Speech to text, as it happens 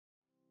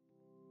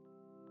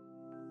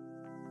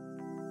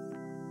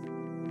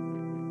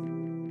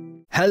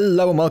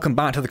Hello and welcome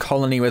back to the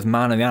colony with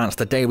Man and the Antz.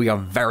 Today we are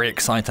very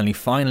excitedly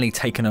finally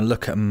taking a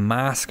look at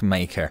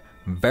Maskmaker.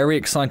 Very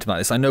excited about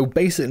this. I know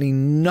basically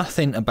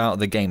nothing about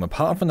the game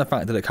apart from the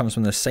fact that it comes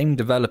from the same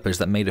developers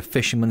that made A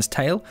Fisherman's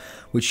Tale,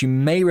 which you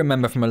may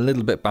remember from a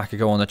little bit back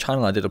ago on the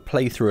channel. I did a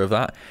playthrough of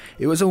that.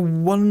 It was a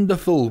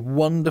wonderful,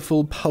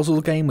 wonderful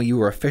puzzle game where you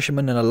were a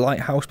fisherman in a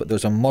lighthouse, but there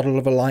was a model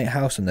of a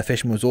lighthouse and the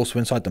fisherman was also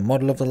inside the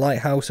model of the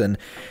lighthouse, and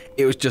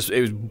it was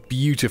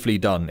beautifully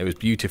done. It was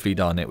beautifully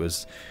done. It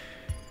was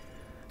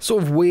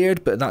sort of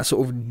weird, but that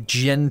sort of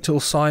gentle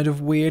side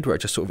of weird where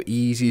it just sort of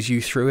eases you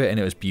through it, and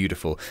it was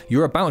beautiful.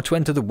 You're about to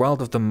enter the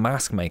world of the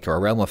Maskmaker, a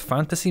realm of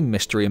fantasy,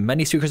 mystery, and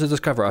many secrets to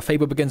discover. Our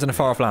fable begins in a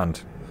far off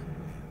land.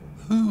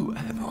 Who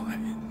am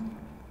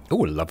I?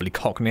 Oh, a lovely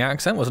Cockney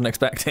accent. Wasn't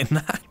expecting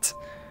that.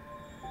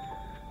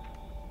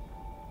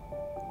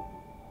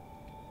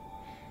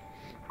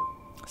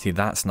 See,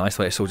 that's nice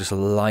where it's all just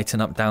lighting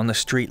up down the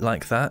street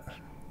like that.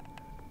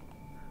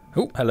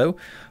 Oh, hello.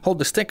 Hold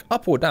the stick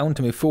up or down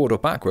to move forward or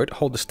backward.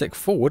 Hold the stick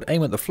forward,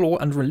 aim at the floor,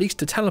 and release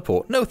to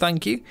teleport. No,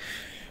 thank you.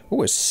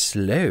 Oh, it's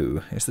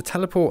slow. It's the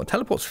teleport.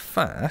 Teleport's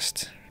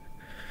fast.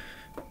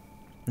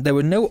 There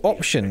were no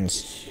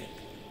options.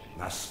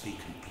 Must be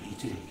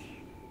completed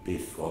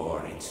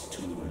before it's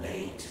too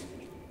late.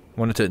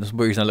 That's the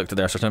reason I looked at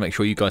there, so I was trying to make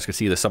sure you guys could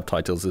see the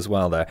subtitles as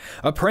well there.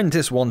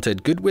 Apprentice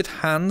wanted. Good with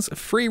hands,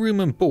 free room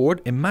and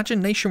board,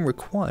 imagination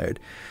required.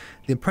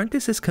 The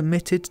apprentice is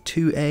committed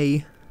to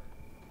a...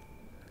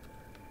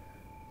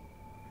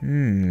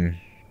 Don't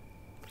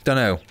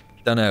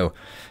know.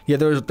 Yeah,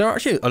 there are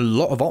actually a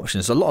lot of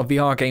options. A lot of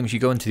VR games you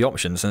go into the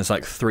options and it's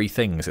like three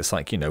things. It's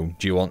like, you know,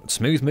 do you want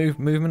smooth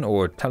movement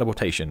or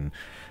teleportation?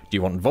 Do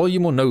you want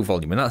volume or no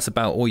volume? And that's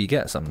about all you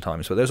get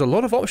sometimes. But there's a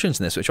lot of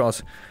options in this, which I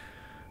was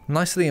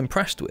nicely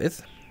impressed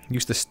with.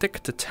 Use the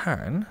stick to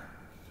turn.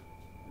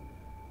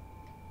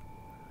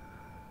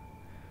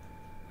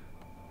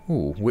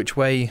 Ooh, which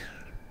way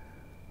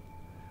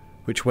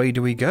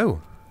do we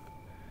go?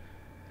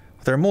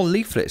 There are more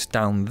leaflets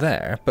down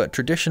there, but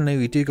traditionally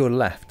we do go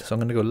left, so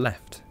I'm going to go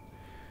left.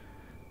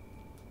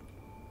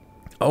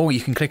 Oh, you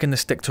can click in the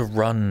stick to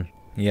run.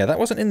 Yeah, that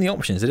wasn't in the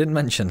options, they didn't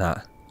mention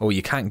that. Oh,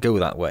 you can't go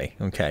that way,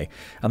 okay.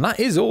 And that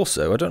is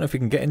also, I don't know if we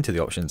can get into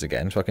the options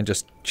again, so I can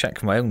just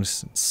check my own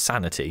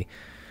sanity.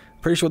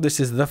 Pretty sure this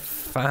is the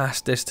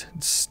fastest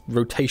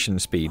rotation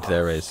speed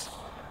there is.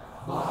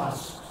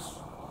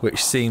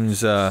 Which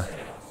seems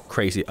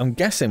crazy. I'm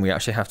guessing we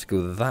actually have to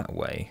go that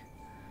way.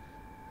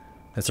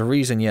 There's a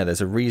reason, yeah, there's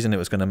a reason it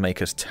was going to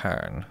make us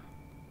turn.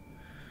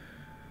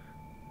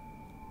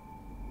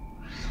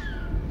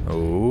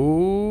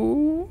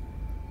 Oh.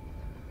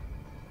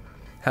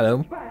 Hello.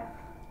 But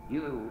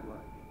you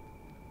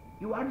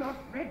are not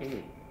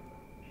ready.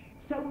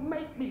 So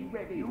make me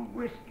ready. You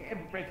risk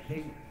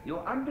everything. You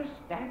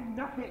understand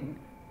nothing.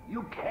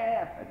 You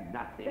care for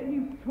nothing. And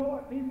you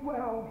taught me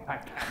well. I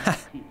cannot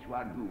teach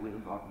one who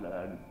will not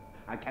learn.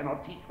 I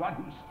cannot teach one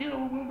who still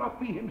will not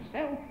be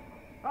himself.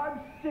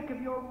 I'm sick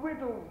of your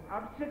riddle.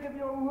 I'm sick of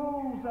your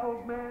rules,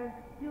 old man.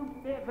 You've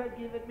never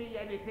given me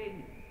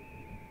anything.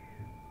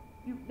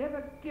 You've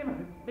never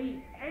given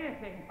me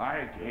anything.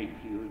 I gave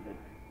you the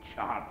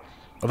chance.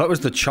 Well, that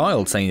was the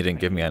child saying you didn't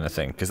give me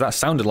anything, because that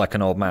sounded like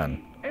an old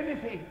man.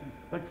 Anything.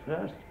 But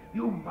first,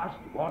 you must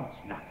want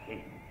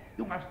nothing.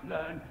 You must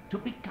learn to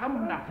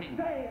become nothing.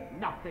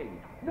 Nothing.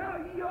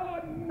 No,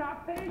 you're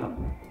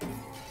nothing.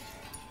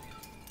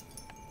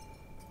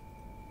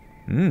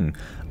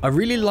 I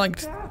really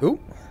liked... Oh.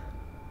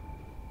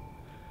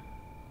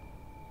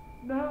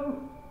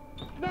 No.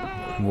 No.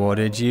 What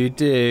did you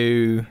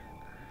do?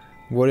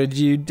 What did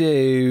you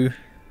do?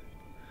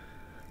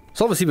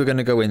 So obviously we're going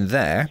to go in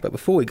there, but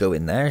before we go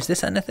in there, is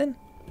this anything?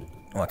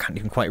 Oh, I can't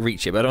even quite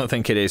reach it, but I don't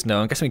think it is.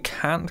 No, I'm guessing we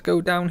can't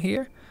go down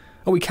here.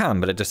 Oh, we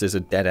can, but it just is a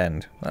dead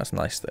end. That's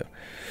nice, though.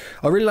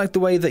 I really like the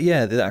way that,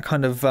 yeah, that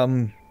kind of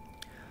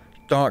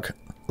dark,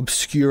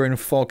 obscuring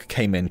fog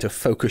came in to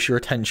focus your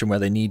attention where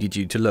they needed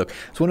you to look.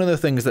 It's one of the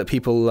things that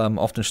people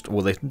often,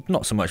 well, they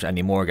not so much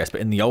anymore, I guess,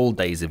 but in the old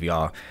days of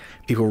VR,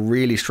 people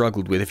really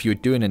struggled with. If you were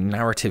doing a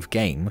narrative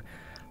game,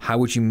 how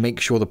would you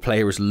make sure the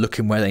player is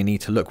looking where they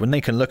need to look? When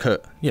they can look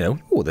at, you know,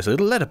 oh, there's a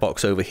little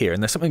letterbox over here,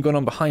 and there's something going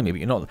on behind me, but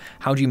you're not.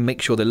 How do you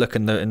make sure they look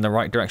in the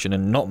right direction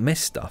and not miss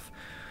stuff?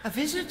 A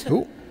visitor.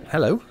 Oh,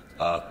 hello.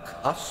 A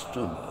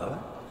customer?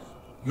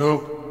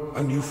 No,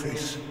 a new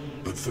face,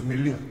 but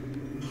familiar.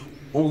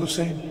 All the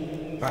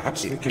same,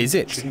 perhaps they can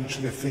change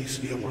their face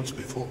here once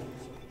before.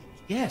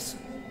 Yes,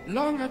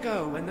 long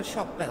ago when the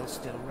shop bell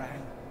still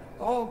rang.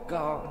 All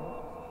gone.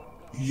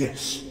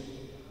 Yes.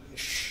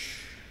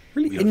 Shh.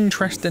 Really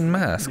interesting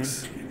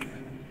masks.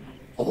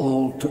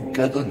 All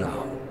together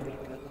now.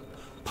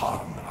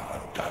 Pardon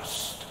our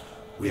dust.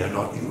 We are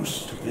not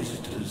used to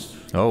visitors.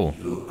 Oh.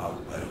 You are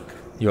welcome.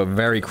 You're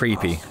very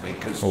creepy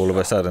all of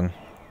a sudden.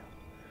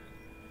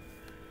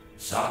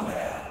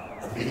 Somewhere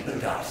amid the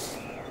dust,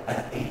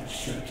 an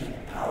ancient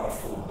and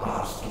powerful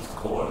mask is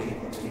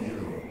calling to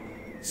you.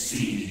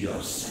 See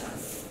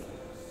yourself.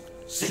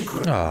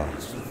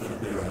 Synchronize with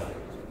the mirror.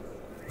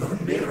 The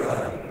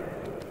mirror.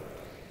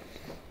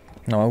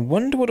 Now I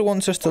wonder what it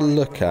wants us to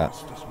look at.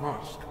 Master's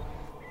mask.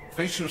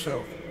 Face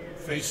yourself.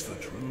 Face the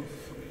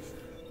truth.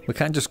 We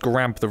can't just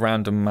grab the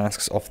random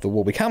masks off the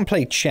wall. We can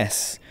play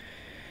chess.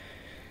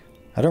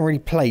 I don't really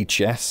play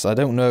chess. I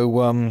don't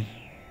know,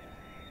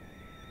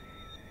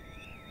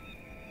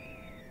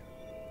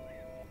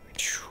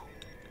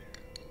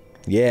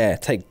 Yeah,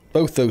 take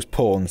both those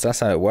pawns. That's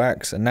how it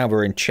works. And now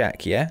we're in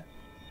check, yeah?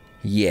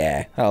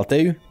 Yeah, that'll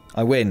do.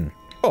 I win.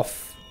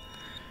 Off.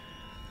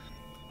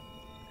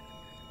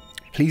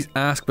 Please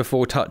ask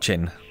before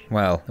touching.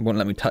 Well, it won't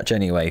let me touch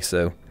anyway,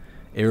 so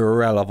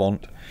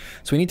irrelevant.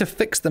 So we need to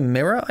fix the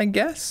mirror, I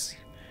guess?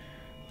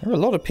 There are a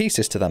lot of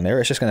pieces to that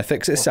mirror. It's just going to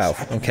fix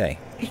itself. Okay.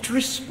 It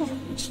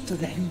responds to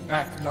them.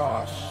 At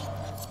last.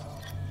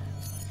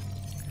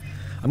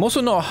 I'm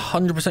also not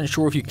 100%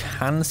 sure if you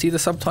can see the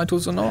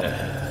subtitles or not.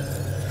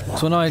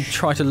 So when I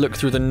try to look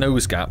through the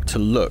nose gap to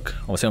look,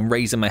 obviously I'm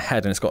raising my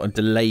head and it's got a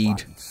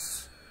delayed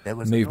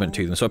movement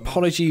to them. So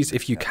apologies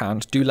if you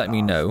can't. Do let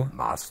me know.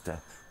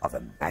 Master of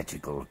a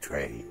magical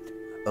trade,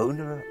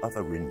 owner of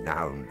a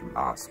renowned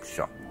mask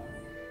shop.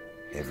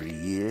 Every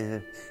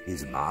year,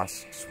 his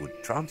masks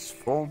would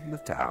transform the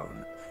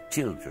town.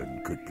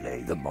 Children could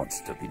play the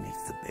monster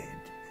beneath the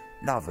bed.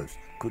 Lovers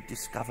could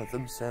discover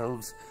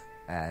themselves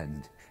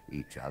and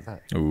each other.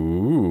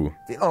 Ooh.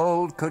 The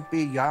old could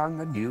be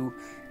young and new,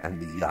 and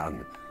the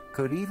young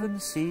could even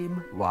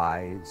seem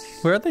wise.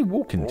 Where are they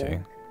walking to?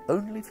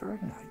 Only for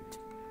a night,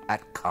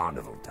 at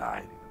carnival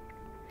time.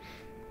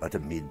 But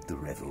amid the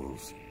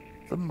revels,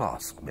 the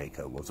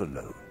Maskmaker was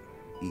alone.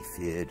 He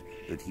feared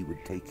that he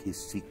would take his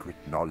secret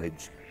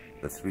knowledge,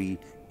 the 3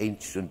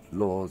 ancient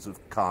laws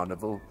of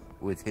carnival,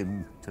 with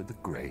him to the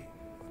grave.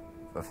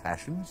 For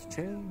fashions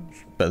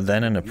change. But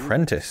then an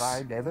apprentice.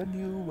 Find ever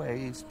new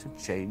ways to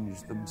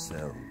change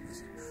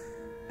themselves.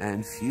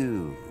 And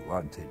few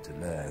wanted to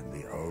learn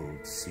the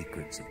old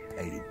secrets of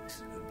paint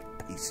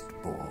and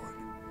pasteboard.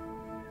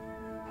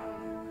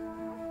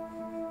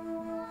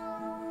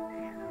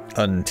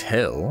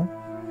 Until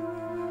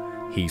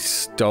he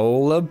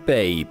stole a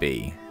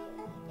baby.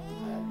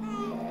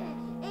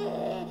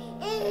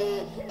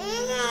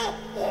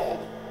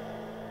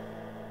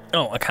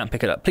 Oh, I can't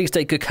pick it up. Please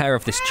take good care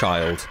of this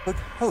child. But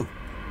hope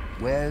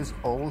wears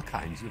all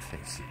kinds of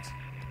faces.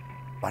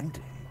 One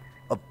day,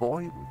 a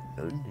boy with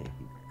no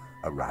name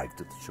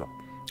arrived at the shop.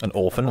 An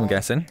orphan, I'm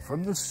guessing.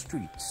 From the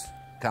streets,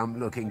 come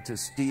looking to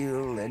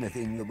steal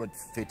anything that would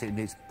fit in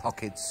his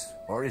pockets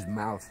or his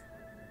mouth.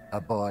 A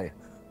boy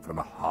from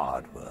a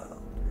hard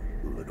world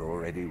who had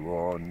already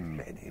worn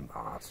many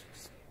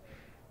masks.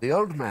 The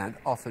old man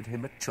offered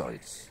him a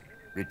choice.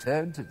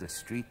 Return to the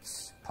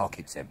streets,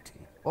 pockets empty,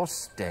 or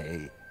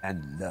stay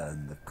and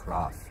learn the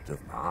craft of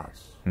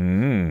masks.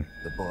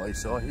 The boy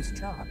saw his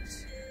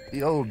chance.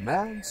 The old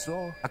man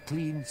saw a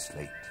clean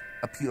slate,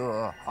 a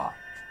pure heart,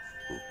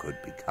 who could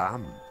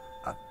become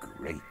a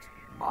great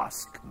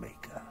mask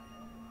maker.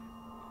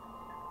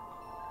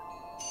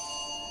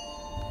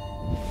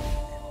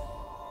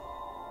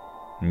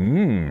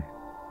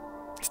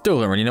 Still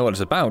don't really know what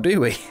it's about, do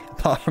we?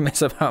 Apart from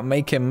it's about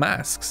making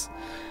masks.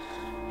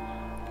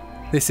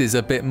 This is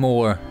a bit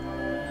more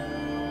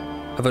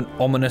of an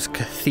ominous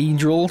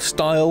cathedral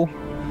style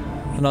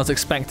than I was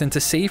expecting to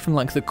see from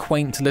like the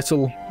quaint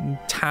little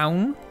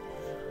town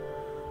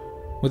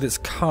with its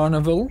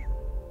carnival.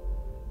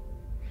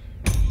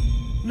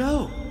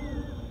 No.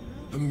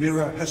 The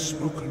mirror has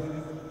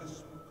spoken.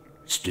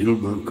 Still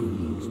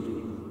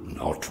broken,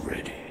 not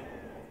ready.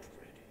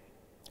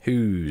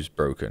 Who's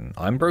broken?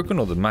 I'm broken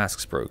or the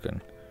mask's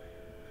broken?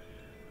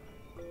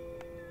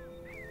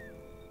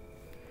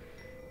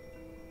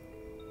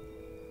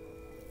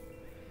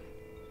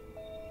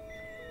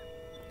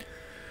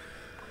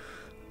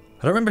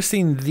 I don't remember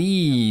seeing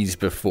these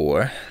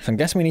before, so I'm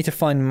guessing we need to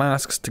find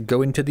masks to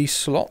go into these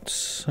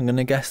slots. I'm going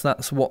to guess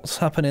that's what's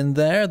happening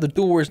there. The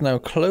door is now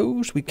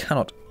closed. We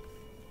cannot...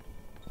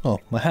 Oh,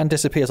 my hand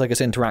disappears like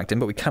it's interacting,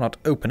 but we cannot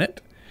open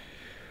it.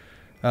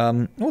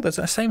 Oh, there's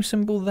that same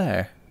symbol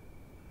there.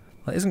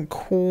 That isn't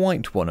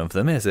quite one of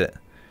them, is it?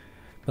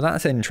 But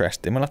that's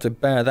interesting. We'll have to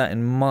bear that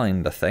in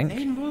mind, I think.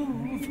 They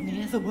move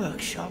near the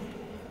workshop.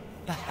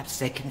 Perhaps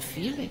they can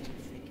feel it.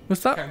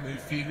 Was that Can they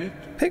feel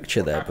it?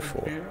 picture there Happen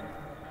before? here?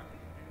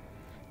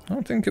 I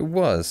don't think it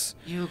was.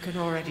 You can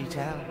already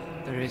tell.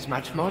 There is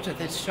much more to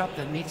this shop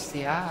than meets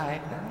the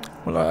eye.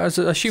 Well, I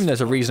assume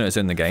there's a reason it's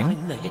in the game.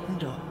 Find the hidden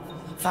door.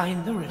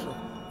 Find the riddle.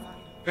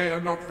 They are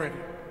not ready.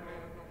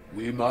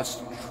 We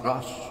must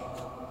trust.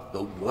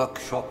 The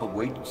workshop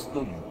awaits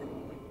them.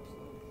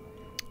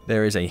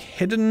 There is a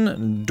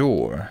hidden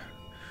door.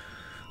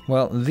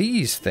 Well,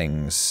 these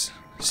things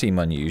seem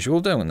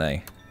unusual, don't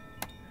they?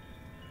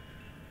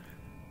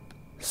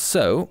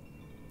 So,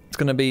 it's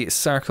going to be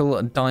circle,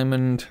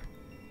 diamond,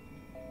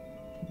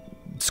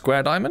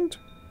 square diamond?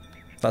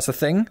 That's a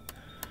thing?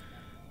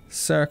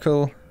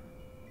 Circle,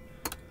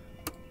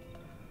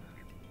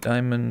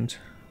 diamond,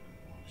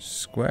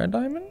 square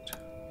diamond?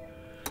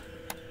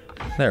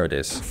 There it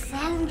is.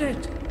 Found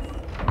it.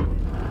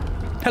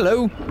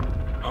 Hello!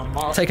 A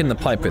mask Taking the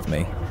pipe with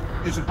me.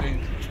 is a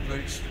dangerous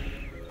place.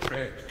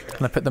 Tread carefully.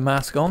 Can I put the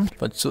mask on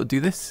if I sort of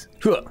do this?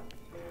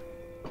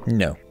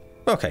 No.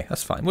 Okay,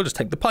 that's fine. We'll just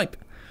take the pipe.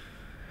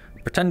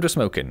 Pretend we're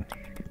smoking.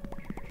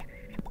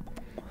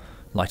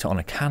 Light it on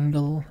a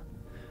candle.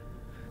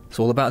 It's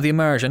all about the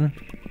immersion.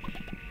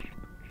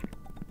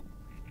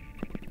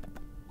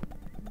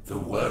 The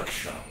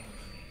workshop,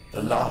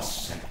 the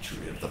last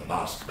sanctuary of the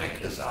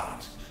Maskmaker's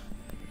art.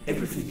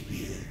 Everything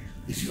here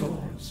is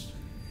yours,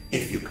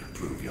 if you can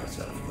prove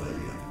yourself worthy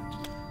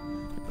of it.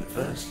 But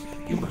first,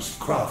 you must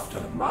craft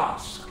a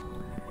mask.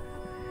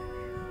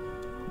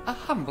 A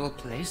humble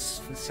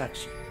place for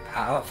such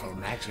powerful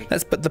magic.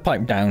 Let's put the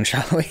pipe down,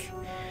 shall we?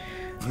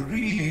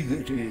 Breathe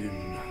it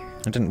in.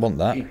 I didn't want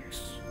that.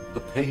 It's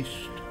the paste,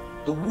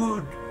 the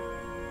wood.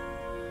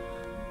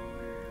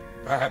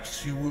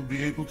 Perhaps you will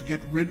be able to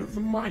get rid of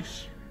the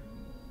mice.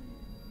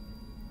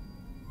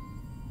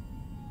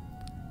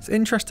 It's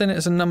interesting.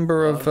 It's a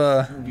number of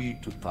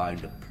Need to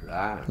find a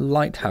plan.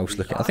 lighthouse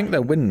looking. I think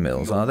they're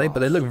windmills, are they?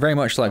 But they look very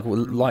much like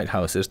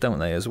lighthouses, don't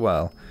they, as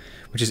well?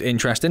 Which is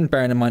interesting,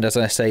 bearing in mind, as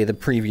I say, the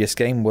previous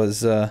game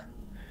was A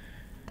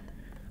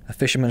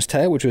Fisherman's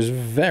Tale, which was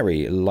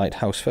very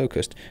lighthouse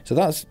focused. So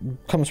that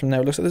comes from there.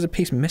 It looks like there's a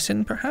piece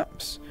missing,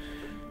 perhaps?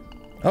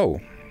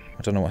 Oh,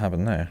 I don't know what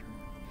happened there.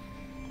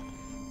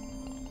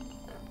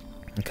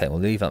 Okay, we'll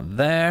leave that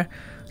there.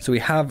 So we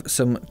have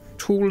some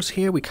tools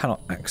here we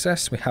cannot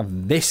access. We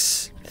have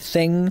this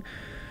thing.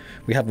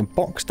 We have a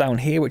box down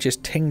here which is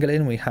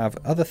tingling. We have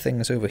other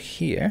things over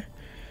here,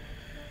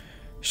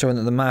 showing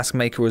that the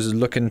Maskmaker was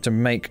looking to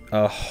make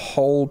a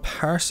whole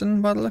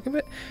person by the look of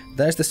it.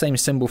 There's the same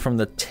symbol from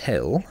the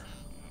till.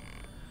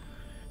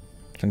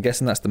 So I'm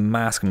guessing that's the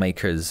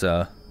Maskmaker's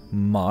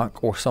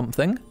mark or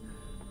something.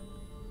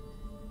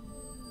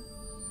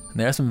 And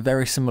there are some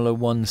very similar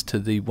ones to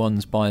the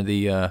ones by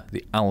the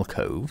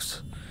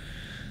alcoves.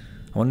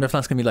 I wonder if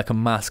that's going to be like a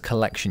mask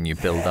collection you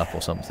build up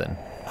or something.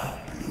 A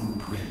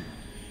blueprint.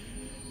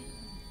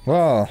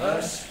 Wow.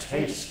 First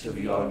taste of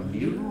your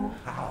new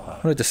power.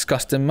 What a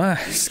disgusting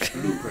mask. Each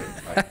blueprint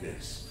like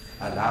this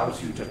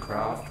allows you to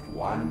craft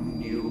one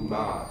new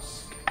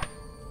mask.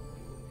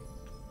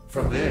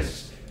 From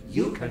this,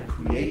 you can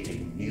create a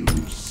new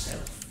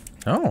self.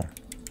 Oh.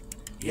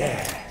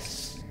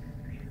 Yes.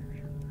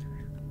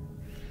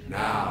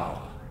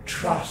 Now,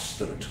 trust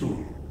the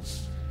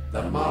tools.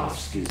 The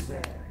mask is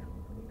there.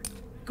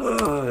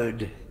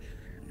 Good.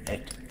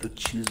 Let the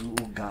chisel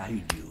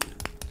guide you.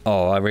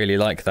 Oh, I really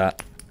like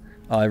that.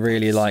 I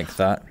really like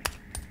that.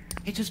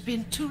 It has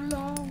been too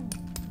long.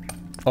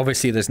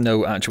 Obviously, there's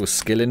no actual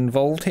skill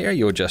involved here.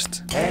 You're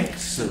just...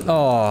 Excellent.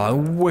 Oh, I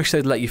wish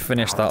they'd let you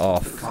finish that The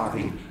off.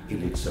 carving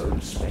in its own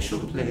special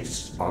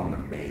place on the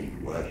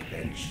main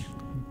workbench.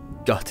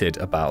 Gutted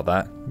about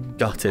that.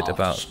 Gutted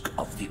about... Mask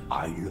of the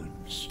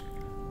islands.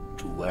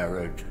 To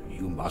wear it,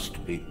 you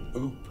must be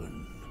open.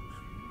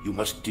 You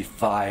must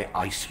defy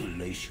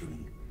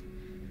isolation.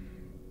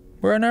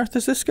 Where on earth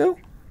does this go?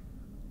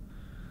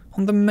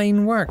 On the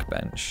main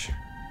workbench.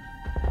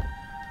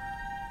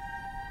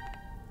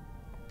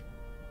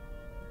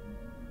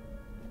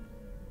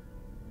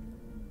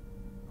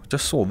 I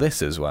just saw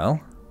this as well.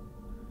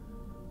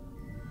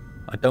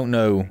 I don't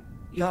know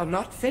You're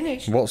not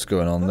finished. what's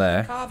going on Put the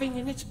there. carving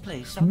in its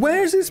place on the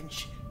Where's this-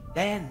 bench.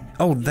 Then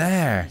Oh, you'll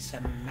there. see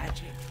some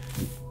magic.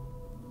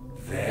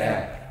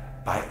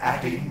 There, by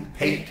adding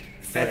paint,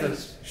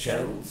 feathers,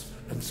 shells,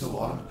 and so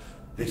on,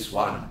 this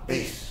one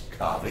base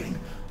carving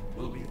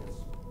will be...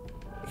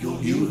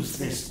 You'll use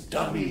this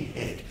dummy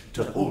head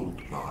to hold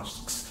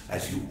masks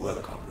as you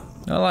work on them.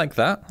 I like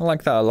that. I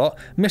like that a lot.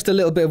 Missed a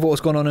little bit of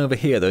what's going on over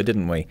here, though,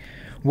 didn't we?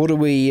 What do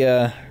we...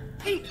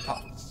 Paint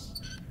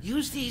pots.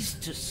 Use these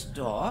to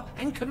store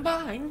and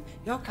combine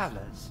your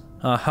colors.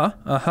 Uh-huh,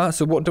 uh-huh.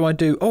 So what do I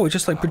do? Oh, it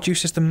just, like,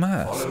 produces the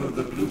mask. Follow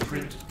the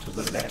blueprint to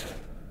the letter.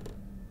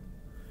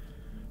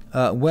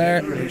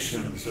 Where...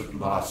 Generations of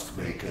mask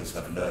makers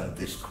have learned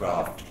this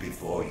craft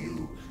before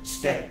you,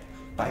 step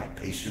by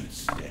patient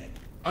step.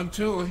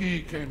 Until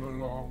he came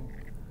along.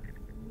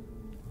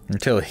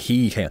 Until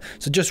he came...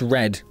 So just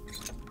red.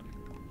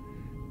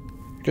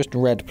 Just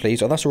red,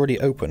 please. Oh, that's already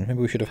open. Maybe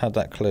we should have had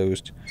that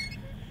closed.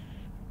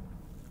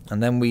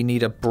 And then we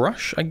need a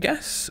brush, I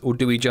guess? Or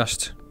do we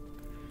just...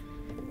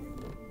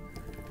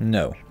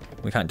 No.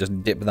 We can't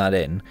just dip that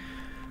in.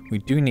 We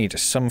do need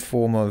some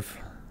form of...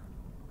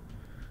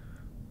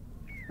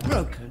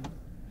 Broken.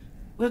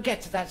 We'll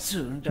get to that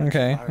soon, don't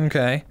Okay, you worry.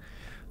 okay.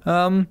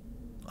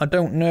 I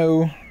don't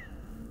know...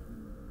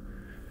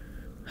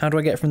 How do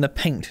I get from the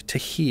paint to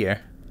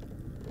here?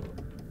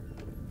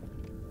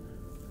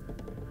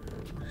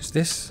 Is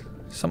this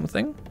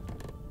something?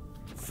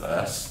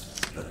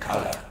 First, the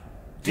color.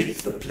 Dip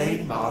the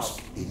plain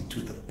mask into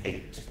the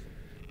paint.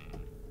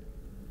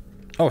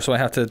 Oh, so I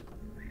have to...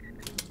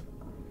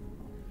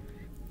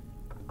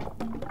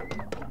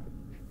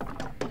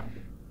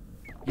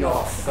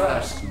 Your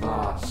first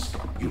mask.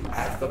 You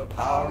have the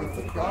power of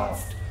the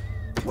craft.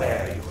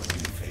 Wear your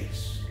new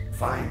face.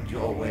 Find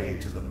your way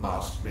to the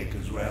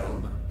Maskmaker's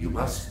realm. You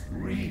must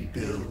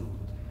rebuild.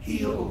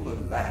 Heal the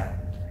land.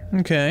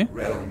 Okay.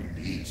 Realm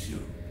needs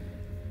you.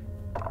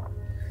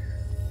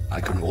 I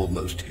can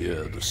almost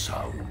hear the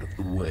sound of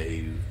the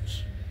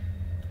waves.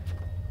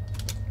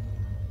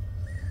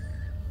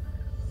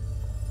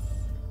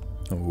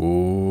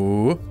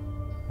 Ooh.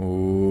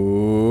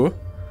 Ooh.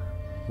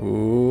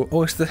 Ooh.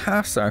 Oh, it's the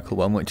half circle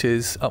one, which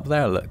is up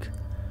there, look.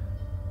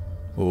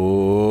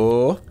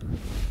 Ooh.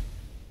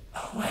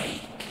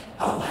 Awake,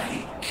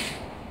 awake.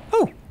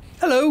 Oh,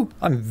 hello.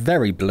 I'm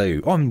very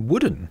blue. Oh, I'm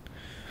wooden.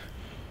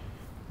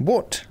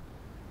 What?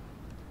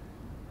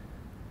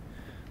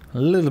 A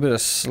little bit of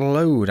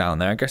slow down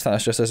there. I guess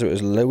that's just as it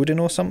was loading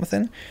or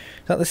something. Is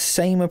that the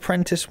same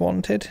apprentice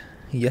wanted?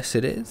 Yes,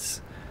 it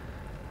is.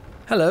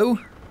 Hello.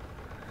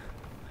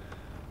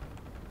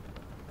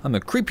 I'm a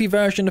creepy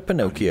version of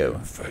Pinocchio.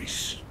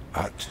 Face,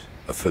 but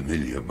a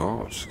familiar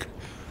mask.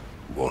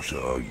 What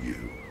are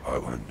you, I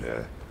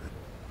wonder?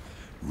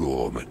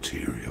 Raw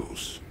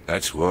materials.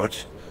 That's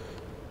what.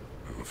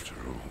 After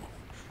all,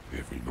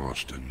 every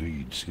master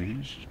needs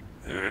his.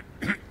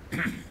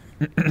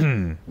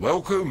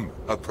 Welcome,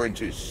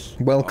 apprentice.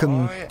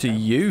 Welcome I to am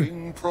you.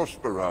 King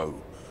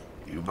Prospero.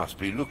 You must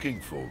be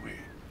looking for me.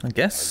 I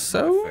guess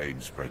so. My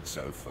fame spread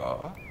so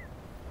far.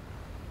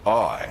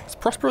 I Is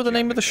Prospero the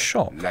name of the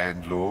shop?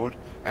 landlord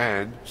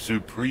and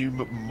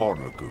supreme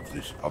monarch of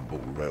this humble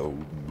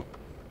realm.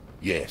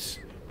 Yes,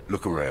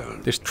 look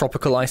around. This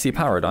tropical icy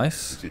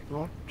paradise? Is it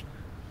not?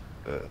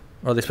 Or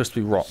are they supposed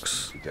to be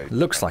rocks?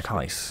 Looks like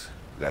ice.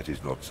 That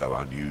is not so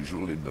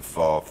unusual in the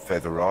far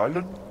Feather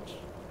Islands.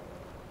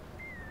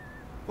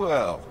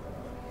 Well,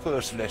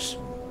 first lesson.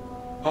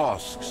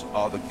 Masks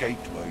are the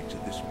gateway to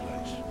this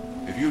place.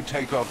 If you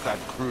take off that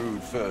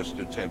crude first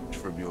attempt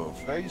from your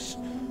face,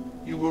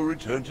 you will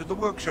return to the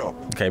workshop.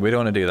 Okay, we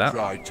don't want to do that.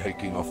 Try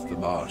taking off the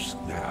mask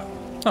now.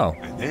 Oh.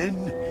 And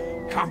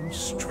then come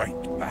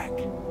straight back.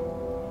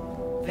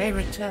 They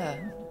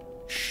return.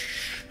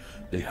 Shh.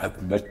 They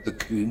have met the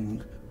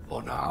king.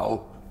 For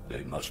now,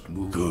 they must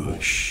move. Good. On.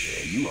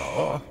 There you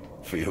are.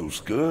 Feels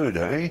good,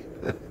 eh?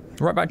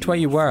 Right back to where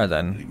you were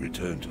then. We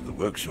return to the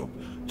workshop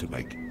to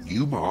make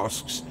new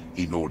masks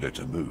in order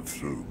to move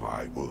through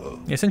my world.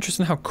 It's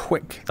interesting how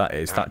quick that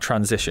is, that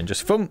transition.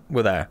 Just thump,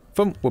 we're there.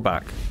 Thump, we're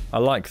back. I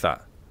like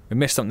that. We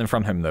missed something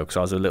from him though, because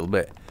I was a little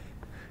bit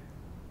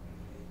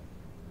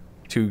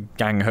too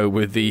gang-ho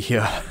with the,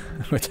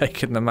 we're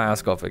taking the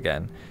mask off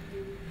again.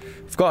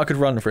 Forgot I could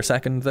run for a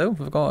second though.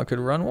 Forgot I could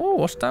run. Oh,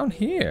 what's down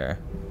here?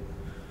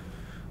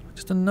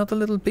 Just another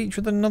little beach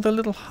with another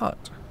little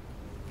hut.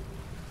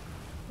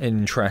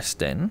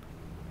 Interesting.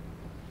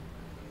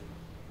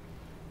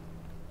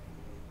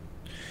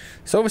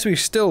 So obviously we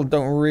still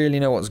don't really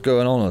know what's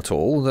going on at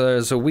all.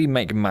 There's a we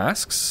make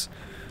masks.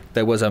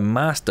 There was a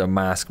master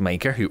mask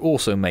maker who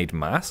also made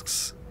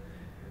masks.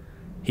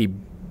 He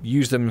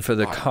used them for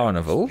the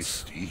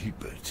carnivals.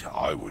 But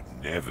I would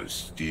never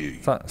steer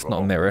you That's not a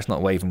wrong. mirror, it's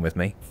not waving with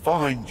me.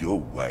 Find your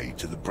way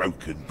to the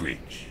broken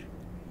bridge.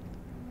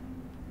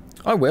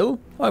 I will,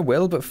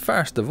 but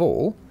first of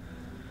all,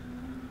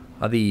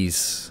 are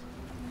these...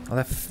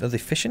 Are they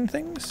fishing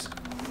things?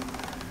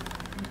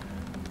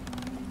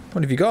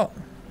 What have you got?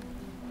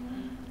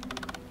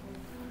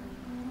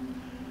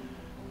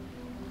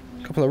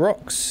 A couple of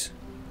rocks.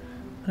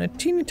 And a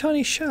teeny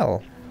tiny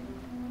shell.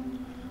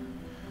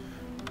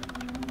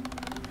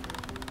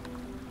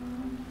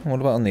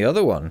 What about on the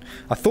other one?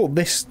 I thought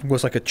this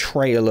was like a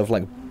trail of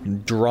like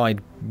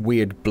dried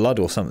weird blood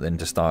or something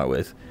to start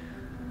with.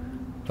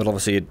 But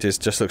obviously it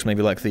just looks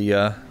maybe like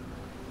the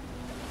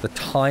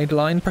tide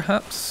line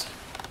perhaps?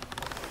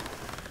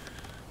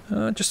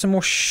 Just some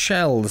more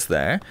shells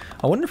there.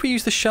 I wonder if we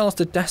use the shells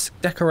to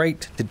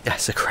decorate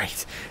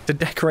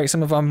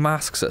some of our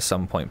masks at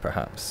some point,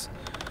 perhaps.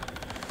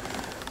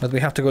 Whether we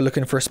have to go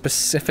looking for a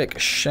specific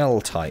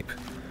shell type.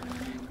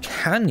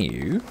 Can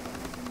you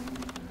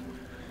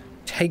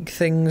take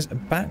things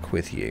back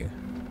with you?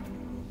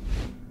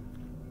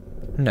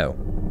 No.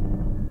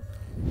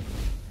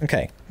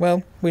 Okay,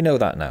 well, we know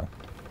that now.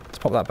 Let's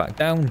pop that back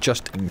down,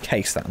 just in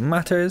case that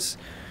matters.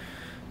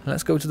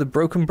 Let's go to the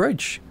broken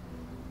bridge.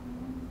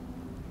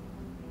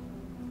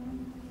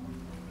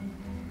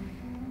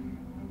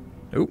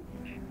 Oh.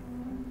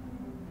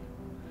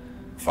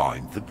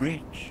 Find the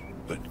bridge,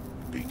 but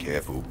be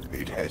careful,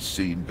 it has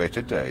seen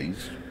better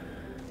days.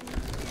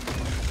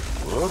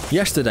 Whoops.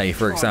 Yesterday, for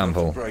Try not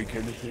example. to break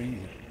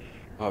anything.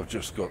 I've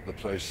just got the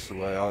place the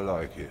way I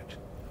like it.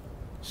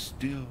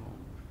 Still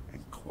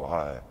and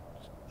quiet.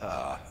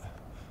 I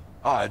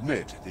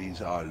admit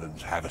these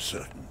islands have a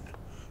certain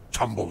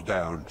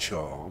tumble-down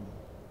charm.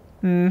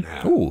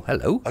 Now, Ooh,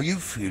 hello. are you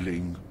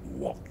feeling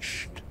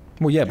watched?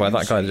 Well, yeah, Do by you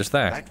that guy see just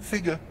there. That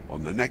figure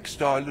on the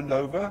next island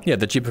over? Yeah,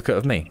 the duplicate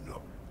of me.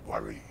 Don't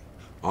worry.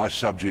 My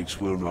subjects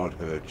will not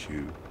hurt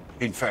you.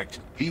 In fact,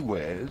 he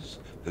wears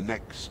the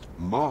next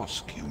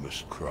mask you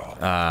must craft.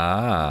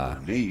 Ah.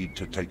 You need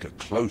to take a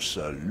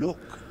closer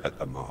look at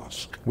the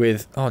mask.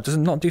 With... Oh, does it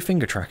not do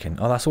finger tracking?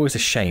 Oh, that's always a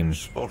shame.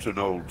 Spot an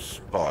old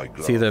spyglass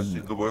It's either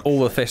in the workshop.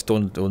 all the fist or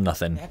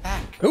nothing. They're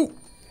back. Oh!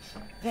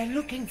 They're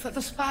looking for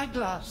the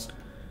spyglass.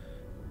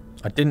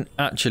 I didn't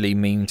actually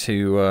mean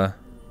to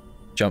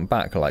jump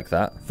back like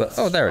that, but...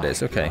 Oh, there it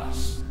is, okay.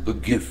 The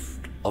gift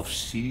of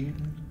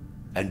seeing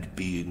and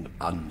being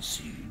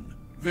unseen.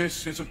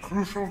 This is a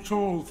crucial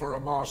tool for a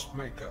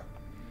Maskmaker.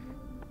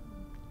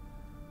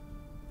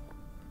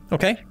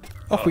 Okay,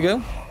 off we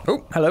go.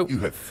 Oh, hello. You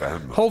have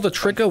found Hold the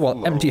trigger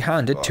while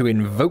empty-handed to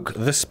invoke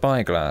the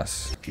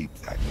spyglass. Keep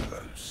that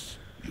close.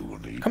 You will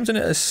need. Comes in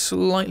at a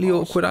slightly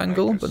awkward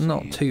angle, but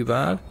not too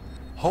bad.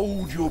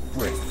 Hold your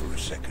breath for a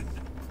second.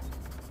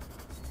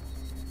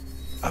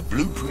 A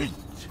blueprint.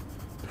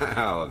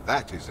 Now,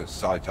 that is a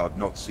sight I've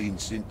not seen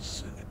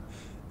since.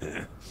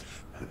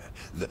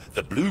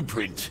 The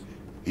blueprint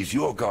is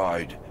your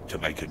guide to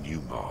make a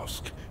new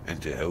mask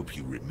and to help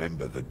you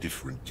remember the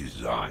different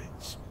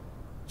designs.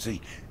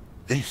 See,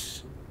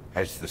 this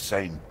has the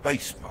same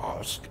base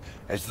mask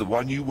as the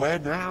one you wear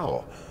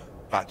now,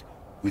 but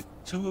with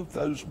 2 of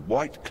those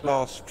white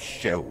clasped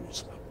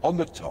shells on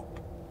the top.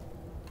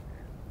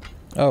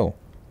 Oh,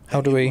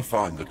 how do we... You'll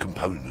find the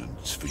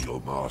components for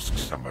your mask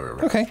somewhere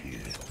around Okay. here.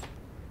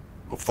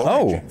 Well,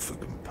 foraging for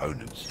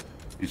components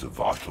is a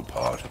vital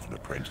part of an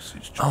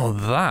apprentice's job. Oh,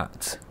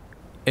 that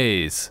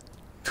is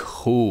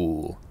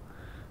cool.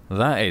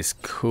 That is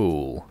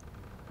cool.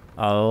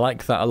 I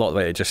like that a lot, the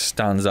way it just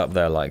stands up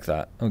there like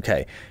that.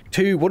 Okay.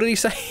 2, what did he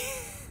say?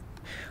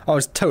 I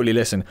was totally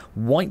listening.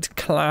 White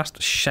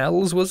clasped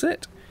shells, was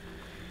it?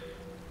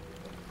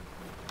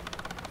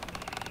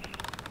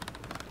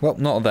 Well,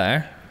 not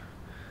there.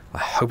 I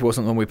hope it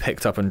wasn't the one we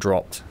picked up and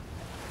dropped.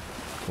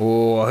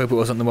 Oh, I hope it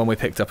wasn't the one we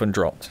picked up and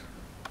dropped.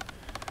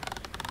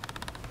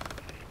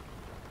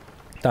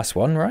 That's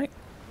one, right?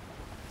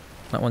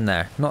 That one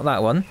there. Not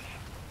that one.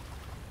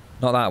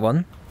 Not that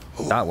one.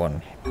 That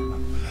one.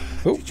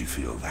 Ooh. Did you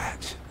feel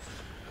that?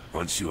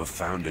 Once you have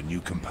found a new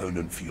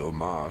component for your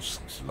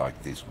masks,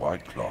 like this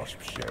white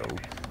clasp shell,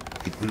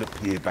 it will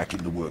appear back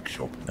in the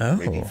workshop,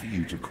 ready for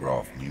you to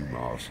craft new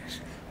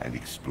masks and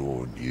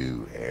explore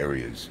new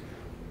areas.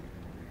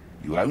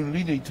 You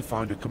only need to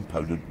find a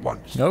component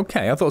once.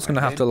 Okay, I thought I was going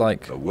to have to,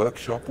 like, the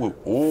workshop will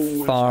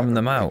always farm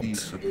them have a ready out.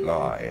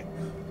 supply.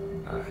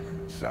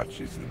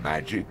 Such is the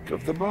magic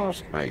of the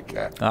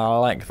Maskmaker. I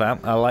like that.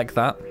 I like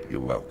that.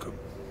 You're welcome.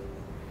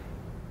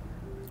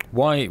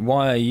 Why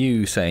are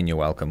you saying you're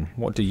welcome?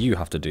 What do you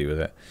have to do with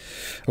it?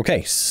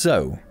 Okay,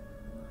 so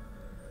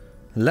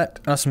let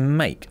us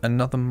make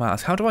another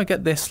mask. How do I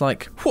get this,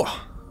 like, whew?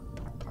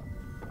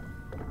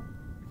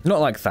 Not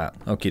like that.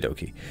 Okie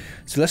dokie.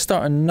 So let's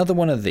start another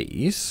one of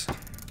these.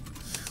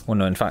 Well,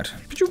 no, in fact,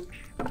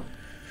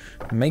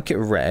 make it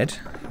red.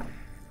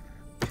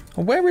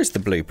 Oh, where is the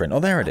blueprint? Oh,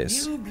 there it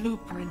is. New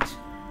blueprint.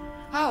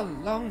 How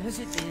long has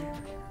it been?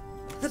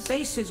 The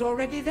base is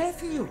already there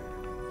for you.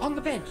 On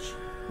the bench,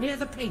 near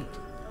the paint.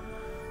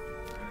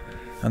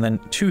 And then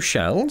 2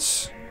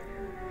 shells,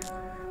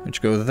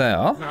 which go there.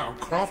 Now,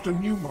 craft a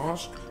new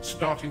mask,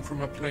 starting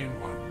from a plain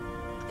one.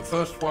 The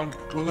first one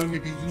will only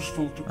be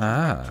useful to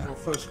to your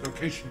first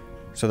location.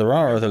 So there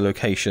are other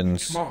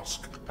locations. Each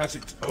mask has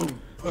its own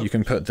purpose. You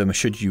can put them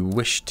should you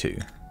wish to.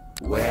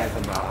 Wear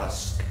the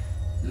mask.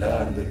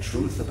 Learn the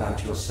truth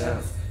about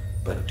yourself,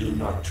 but do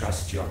not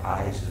trust your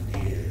eyes and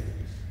ears.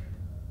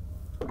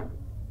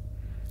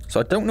 So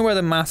I don't know where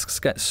the masks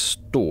get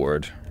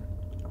stored.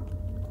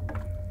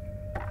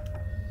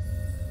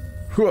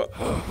 Hello.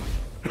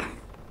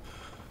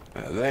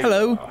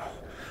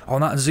 Oh,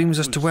 and that zooms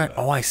us to where...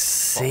 Oh, I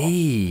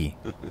see.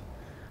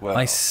 Well,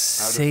 I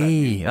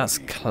see. That's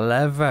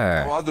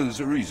clever. Others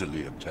are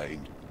easily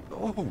obtained.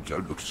 Oh,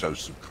 don't look so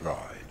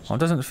surprised. Oh, it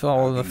doesn't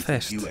follow the You think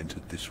fist. You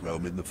entered this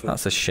realm in the first.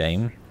 That's a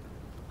shame.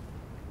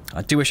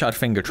 I do wish I had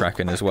finger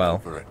tracking as well.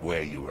 Over at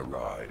where you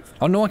arrived.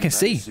 Oh, no, I can You may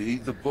see. See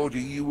the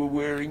body you were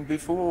wearing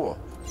before.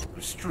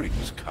 The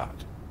strings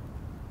cut.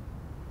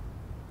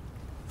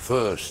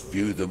 First,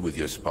 view them with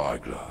your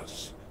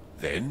spyglass.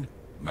 Then,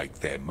 make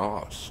their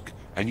mask.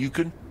 And you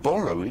can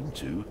borrow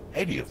into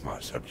any of my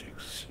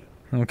subjects.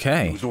 It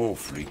Okay. was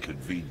awfully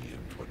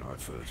convenient when I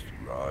first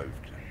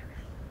arrived.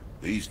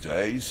 These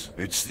days,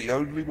 it's the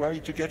only way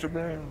to get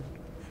around.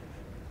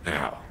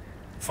 Now,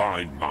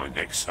 find my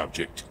next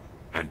subject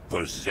and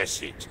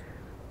possess it.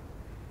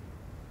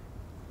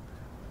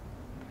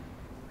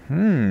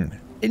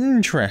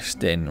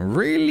 Interesting.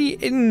 Really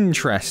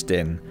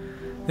interesting.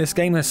 This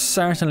game has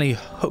certainly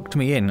hooked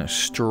me in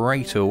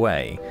straight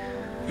away.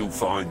 You'll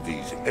find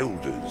these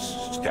elders'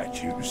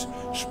 statues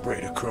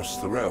spread across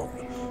the realm.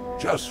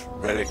 Just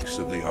relics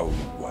of the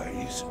old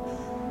ways.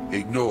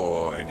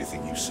 Ignore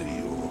anything you see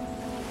or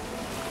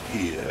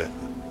hear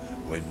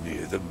when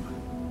near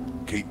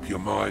them. Keep your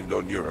mind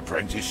on your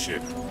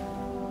apprenticeship.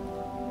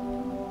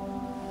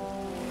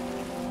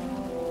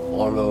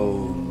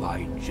 Follow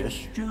my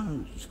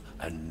gestures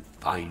and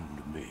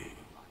find me.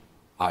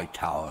 My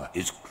tower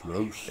is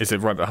close. Is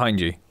it right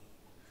behind you?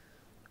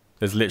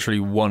 There's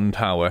literally one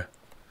tower.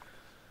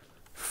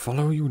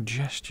 Follow your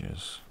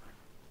gestures.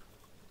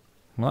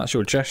 Well, that's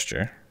your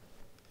gesture.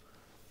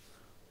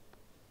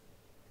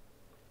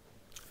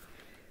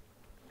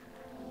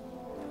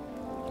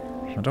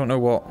 I don't know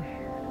what...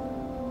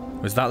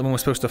 Was that the one we're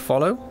supposed to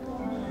follow?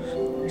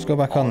 Let's go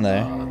back on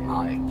there.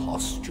 My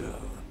posture.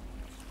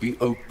 Be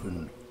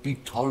open, be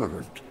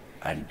tolerant,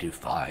 and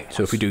defy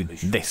So if we do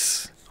isolation.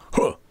 this,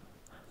 huh,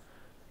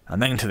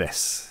 and then to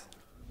this.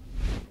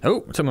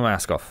 Oh, took my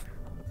mask off.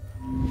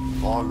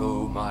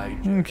 Follow my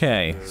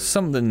Okay,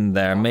 something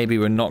there maybe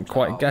we're not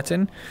quite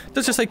getting.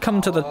 Let's just say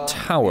come to the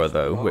tower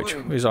though, which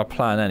is our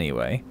plan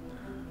anyway.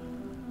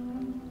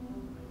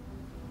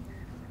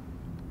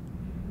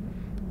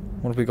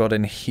 What have we got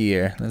in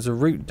here? There's a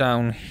route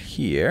down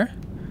here,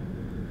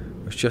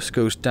 which just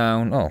goes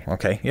down. Oh,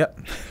 okay, yep.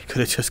 Could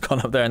have just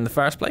gone up there in the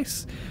first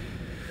place.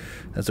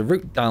 There's a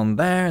route down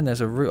there, and there's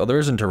a route. Oh, there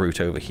isn't a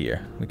route over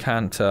here. We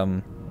can't.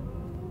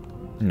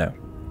 No.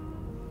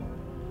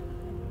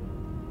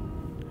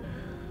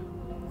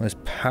 There's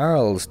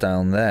pearls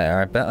down there.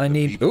 I bet I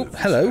need. Oh,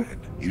 hello.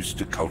 Used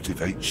to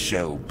cultivate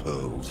shell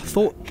pearls in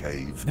Thought that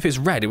cave. if it's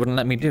red, it wouldn't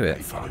let me do They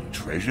it. find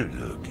treasure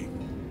lurking.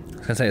 I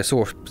was gonna say I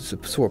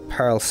saw a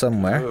pearl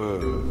somewhere.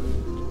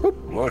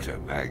 What a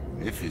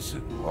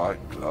magnificent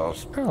white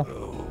glass Pearl.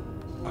 pearl.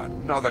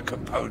 Another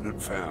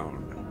component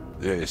found.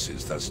 This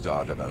is the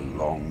start of a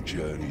long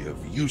journey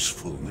of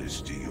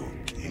usefulness to your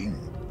king.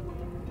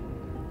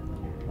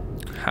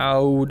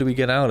 How do we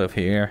get out of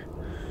here?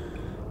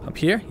 Up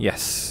here?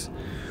 Yes.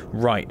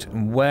 Right.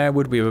 Where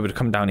would we be able to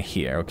come down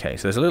here? Okay,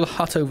 so there's a little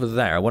hut over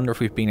there. I wonder if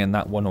we've been in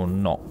that one or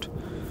not.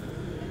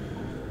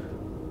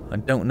 I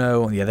don't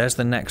know. Yeah, there's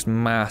the next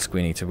mask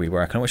we need to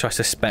rework on, which I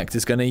suspect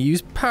is going to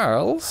use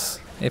pearls,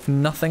 if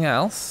nothing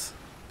else.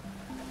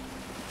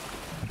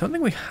 I don't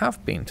think we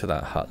have been to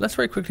that hut. Let's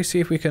very quickly see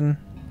if we can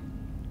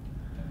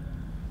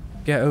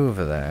get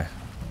over there.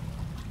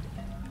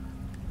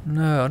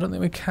 No, I don't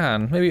think we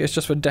can. Maybe it's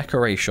just for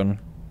decoration.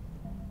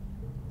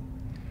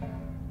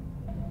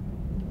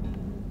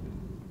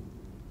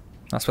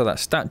 That's where that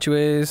statue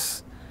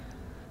is.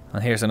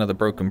 And here's another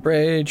broken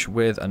bridge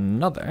with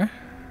another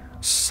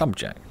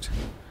subject.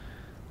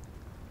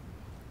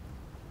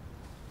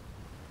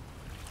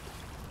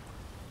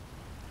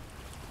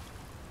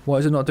 Why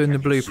is it not doing the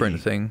blueprint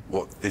See thing?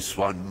 what this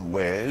one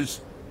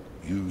wears?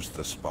 Use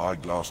the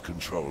spyglass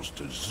controls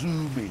to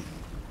zoom in.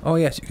 Oh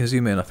yes, you can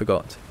zoom in, I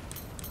forgot.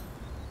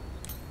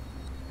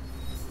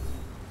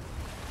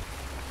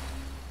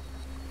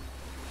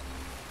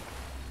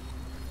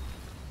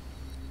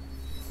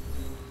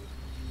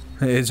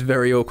 It's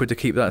very awkward to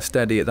keep that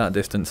steady at that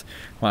distance.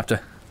 I'll have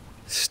to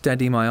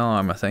steady my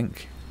arm, I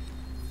think.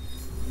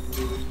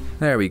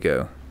 There we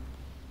go.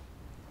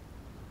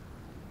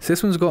 So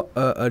this one's got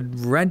a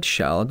red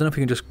shell. I don't know if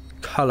we can just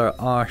colour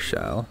our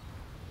shell.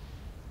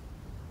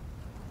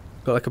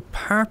 Got like a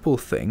purple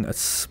thing, a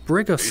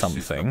sprig of This is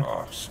something. the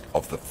mask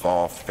of the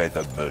far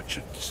feather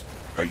merchants,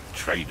 great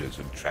traders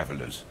and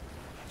travellers.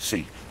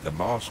 See, the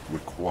mask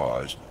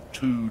requires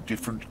 2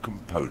 different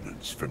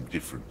components from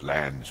different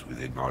lands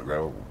within my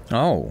realm.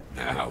 Oh.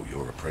 Now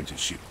your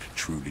apprenticeship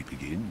truly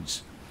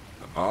begins.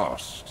 The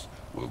masks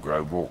will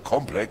grow more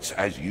complex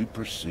as you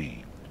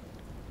proceed.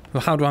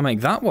 Well, how do I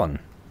make that one?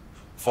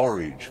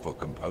 Forage for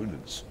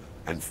components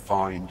and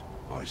find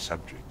my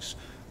subjects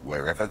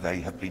wherever they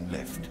have been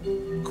left.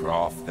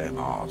 Craft their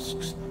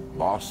masks,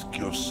 mask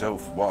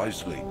yourself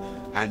wisely,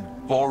 and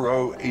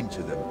borrow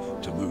into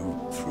them to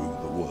move through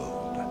the world.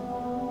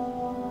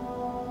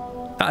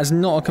 That is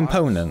not a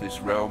component. This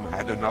realm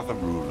had another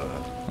ruler.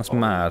 That's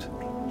mad.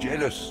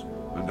 Jealous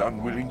and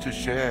unwilling to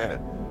share.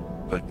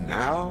 But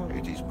now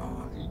it is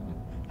mine,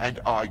 and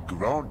I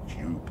grant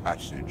you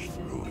passage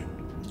through it.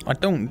 I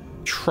don't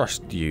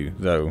trust you,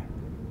 though,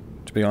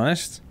 to be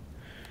honest.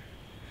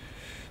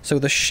 So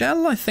the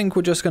shell, I think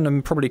we're just going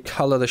to probably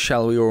colour the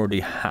shell we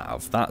already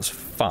have. That's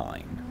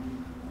fine.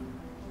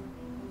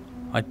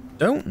 I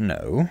don't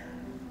know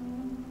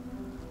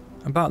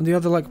about the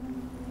other, like,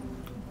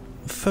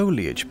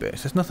 foliage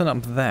bits. There's nothing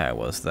up there,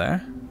 was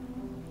there?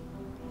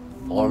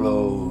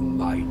 Follow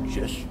my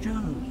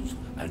gestures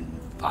and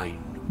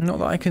find Not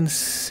that I can my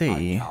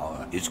see.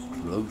 power is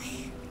close.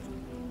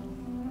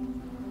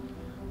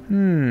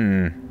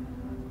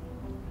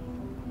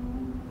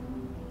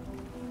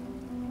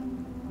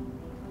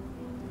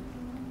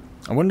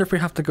 I wonder if we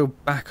have to go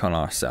back on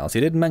ourselves.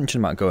 He did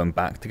mention about going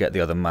back to get the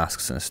other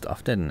masks and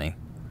stuff, didn't he?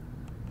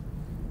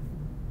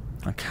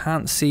 I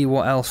can't see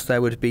what else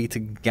there would be to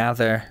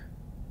gather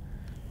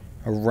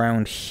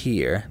around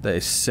here that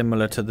is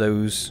similar to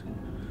those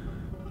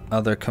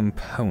other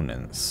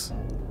components.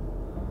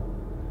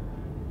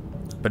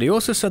 But he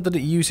also said that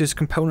it uses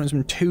components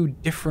from 2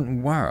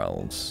 different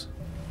worlds.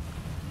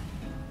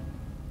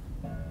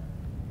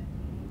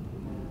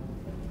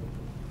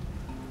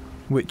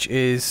 Which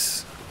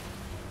is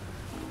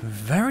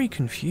very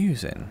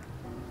confusing.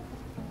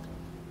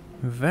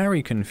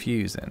 Very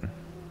confusing.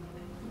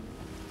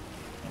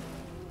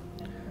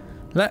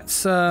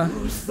 Let's,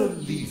 Use the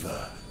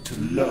lever to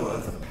lower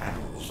the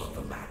panels of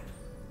the map.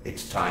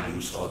 It's time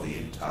you saw the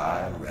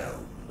entire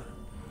realm.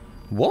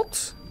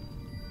 What?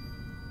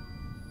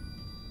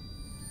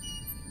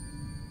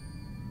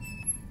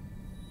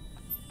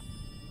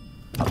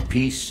 A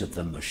piece of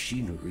the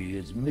machinery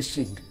is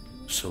missing.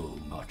 So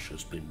much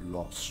has been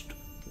lost.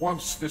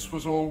 Once this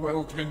was all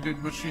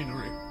well-tended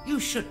machinery. You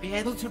should be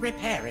able to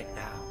repair it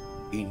now.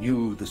 He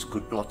knew this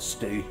could not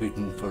stay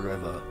hidden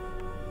forever.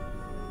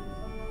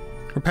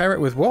 Repair it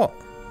with what?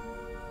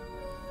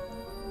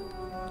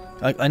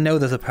 I know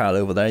there's a pal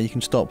over there. You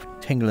can stop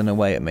tingling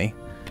away at me.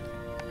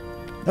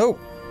 Oh!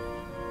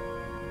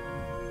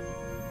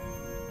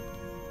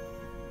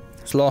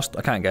 It's lost.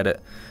 I can't get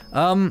it.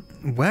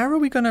 Where are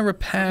we going to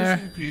repair?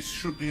 The missing piece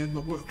should be in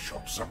the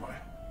workshop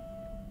somewhere.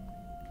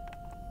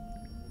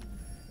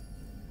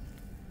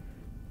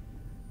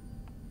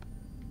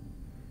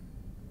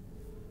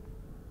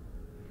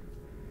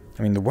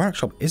 I mean, the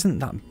workshop isn't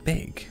that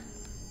big.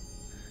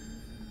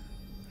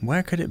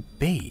 Where could it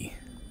be?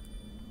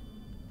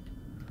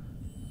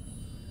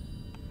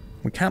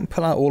 We can't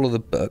pull out all of the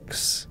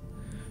books.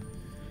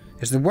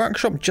 Is the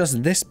workshop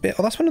just this bit?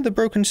 Oh, that's one of the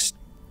broken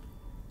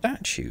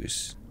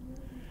statues.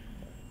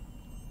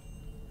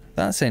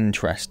 That's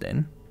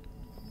interesting.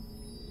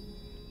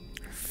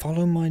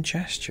 Follow my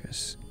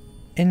gestures.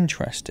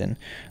 Interesting.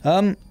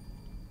 I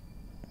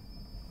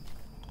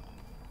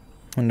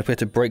wonder if we have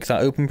to break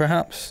that open,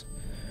 perhaps?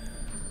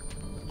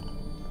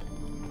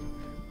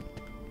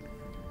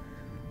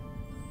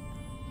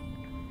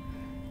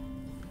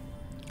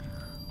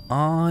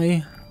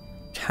 I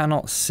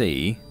cannot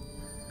see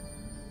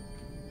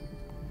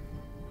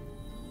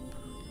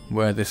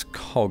where this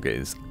cog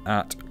is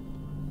at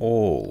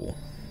all.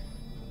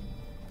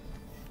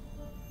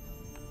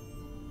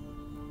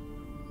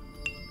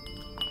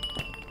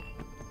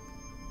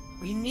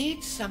 We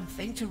need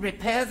something to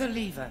repair the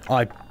lever.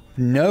 I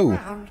know.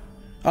 Around.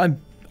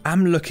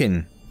 I'm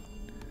looking.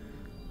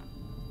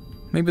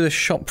 Maybe the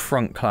shop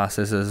front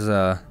classes as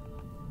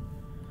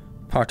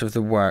part of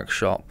the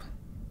workshop.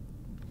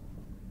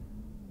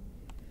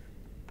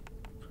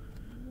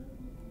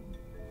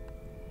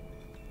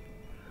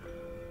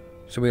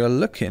 So we are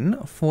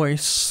looking for a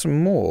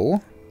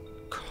small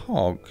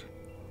cog.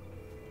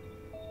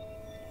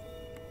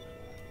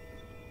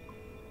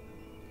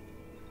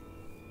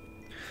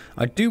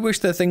 I do wish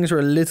that things were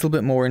a little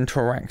bit more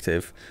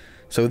interactive.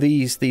 So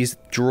these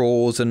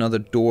drawers and other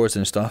doors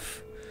and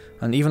stuff,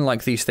 and even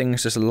like these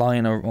things just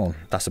lying around, well,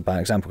 that's a bad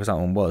example because that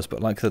one was,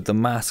 but like the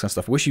masks and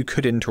stuff, I wish you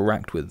could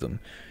interact with them.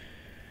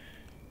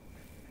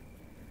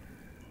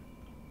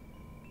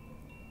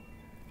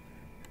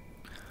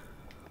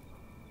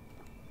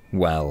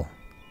 Well,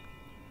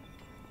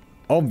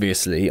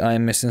 obviously I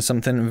am missing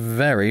something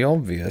very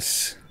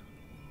obvious.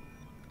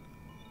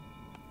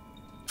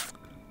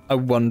 I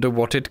wonder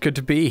what it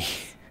could be.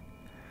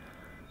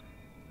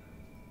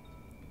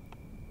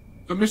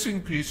 The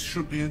missing piece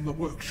should be in the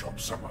workshop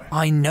somewhere.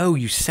 I know,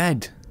 you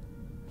said.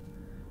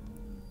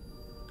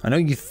 I know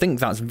you think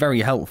that's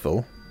very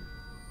helpful.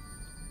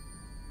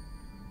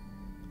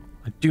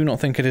 I do not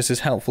think it is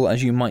as helpful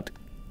as you might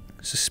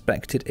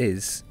suspect it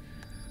is.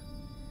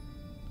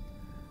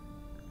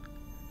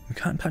 We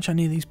can't touch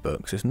any of these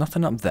books. There's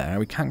nothing up there.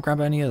 We can't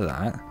grab any of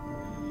that.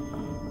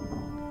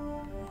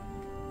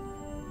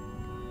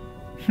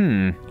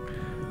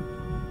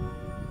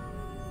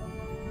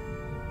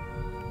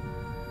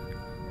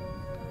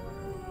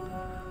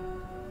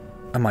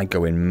 Am I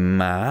going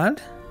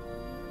mad?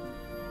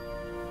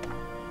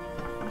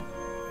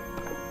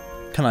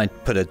 Can I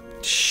put a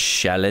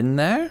shell in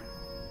there?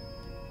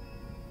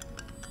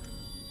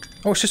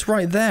 Oh, it's just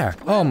right there.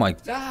 Oh my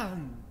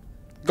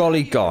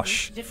golly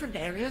gosh. Different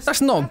areas.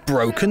 That's not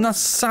broken, that's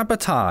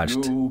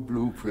sabotaged. New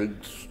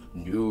blueprints,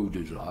 new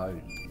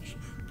designs.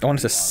 I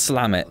wanted to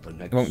slam it.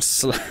 It won't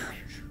slam.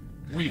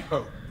 We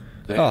hope.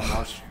 There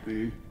must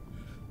be.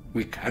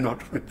 We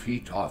cannot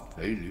repeat our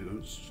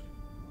failures.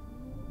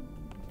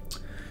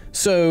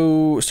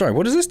 So, sorry,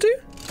 what does this do?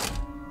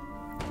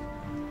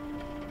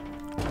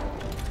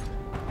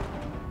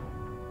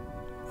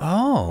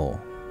 Oh.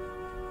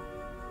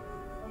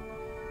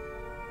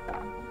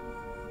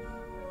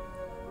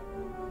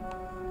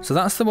 So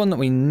that's the one that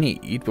we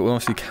need, but we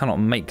obviously cannot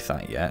make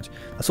that yet.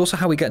 That's also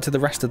how we get to the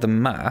rest of the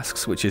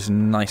masks, which is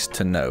nice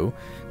to know.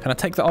 Can I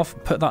take that off,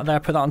 put that there,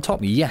 put that on top?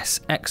 Yes,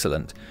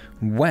 excellent.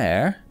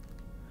 Where?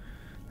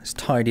 Let's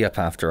tidy up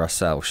after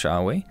ourselves,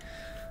 shall we?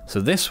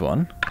 So this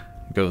one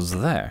goes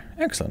there.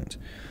 Excellent.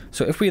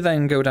 So if we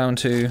then go down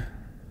to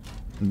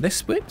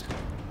this bit.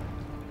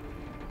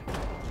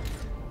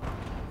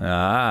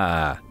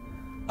 Ah.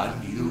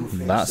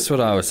 That's what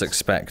I was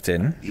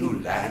expecting. You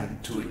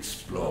land to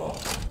explore.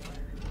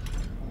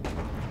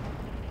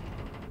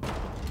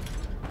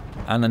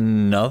 And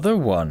another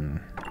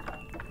one.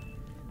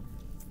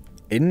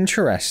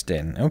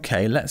 Interesting.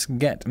 Okay, let's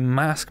get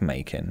mask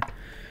making.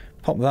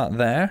 Pop that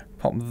there.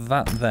 Pop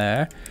that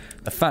there.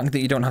 The fact that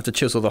you don't have to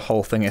chisel the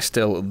whole thing is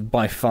still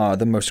by far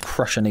the most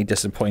crushingly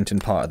disappointing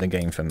part of the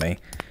game for me.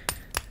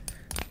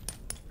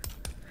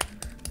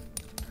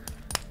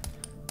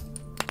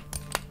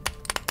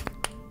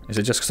 Is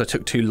it just because I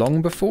took too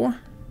long before?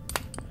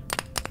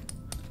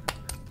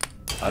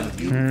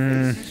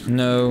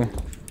 No.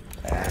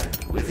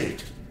 And with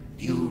it,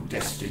 new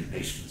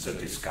destinations are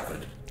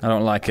discovered. I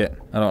don't like it.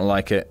 I don't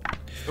like it.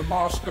 The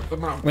mask of the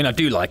mountain. I mean, I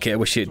do like it. I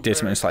wish it did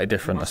something slightly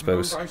different, I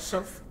suppose.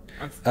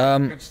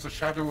 And against the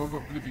shadow of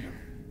oblivion.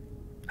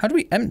 How do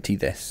we empty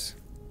this?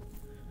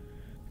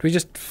 we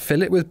just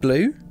fill it with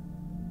blue?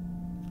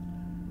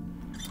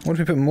 What if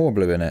we put more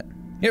blue in it?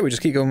 Yeah, we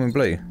just keep going with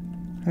blue.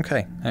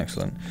 Okay,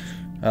 excellent.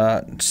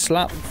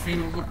 Slap.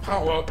 Feel the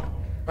power.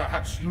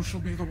 Perhaps you shall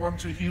be the one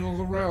to heal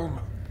the realm.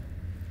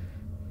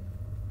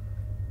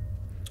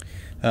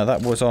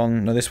 That was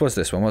on... No, this was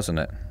this one, wasn't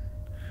it?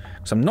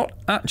 So I'm not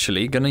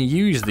actually going to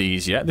use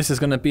these yet. This is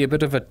going to be a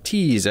bit of a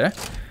teaser.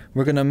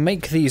 We're going to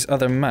make these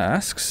other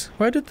masks.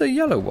 Where did the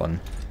yellow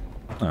one?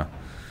 Oh.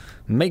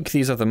 Make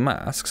these other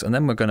masks, and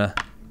then we're going to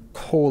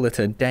call it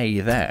a day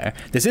there.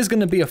 This is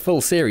going to be a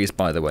full series,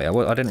 by the way.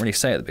 I didn't really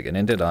say at the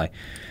beginning, did I?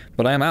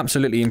 But I am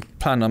absolutely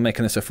planning on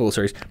making this a full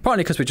series.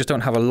 Partly because we just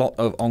don't have a lot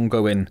of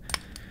ongoing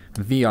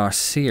VR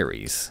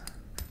series.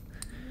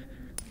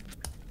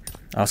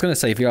 I was going to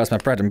say VR is my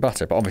bread and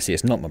butter, but obviously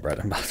it's not my bread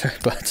and butter.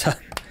 But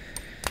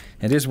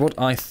it is what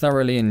I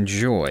thoroughly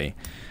enjoy.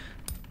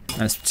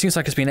 And it seems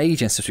like it's been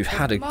ages since we've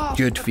had a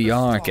good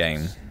VR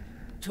game.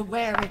 To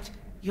wear it,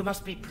 you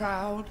must be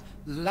proud,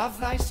 love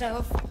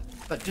thyself,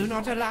 but do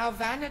not allow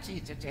vanity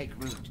to take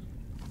root.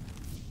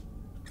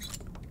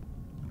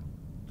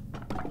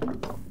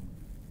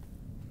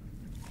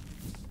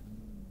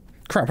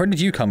 Crap, where did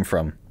you come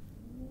from?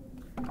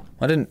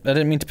 I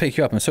didn't mean to pick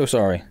you up, I'm so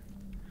sorry.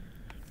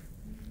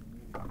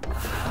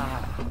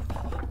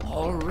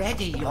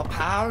 Already your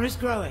power is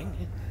growing,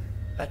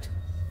 but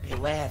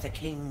beware the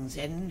king's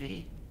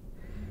envy.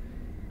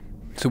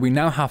 So we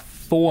now have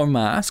 4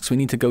 masks. We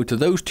need to go to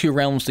those 2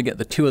 realms to get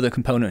the 2 other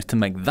components to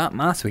make that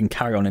mask. We can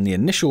carry on in the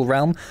initial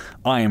realm.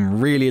 I am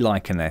really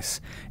liking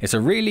this. It's a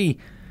really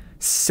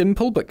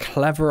simple but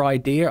clever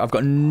idea. I've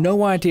got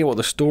no idea what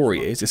the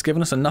story is. It's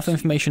given us enough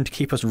information to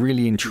keep us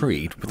really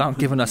intrigued without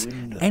giving us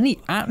any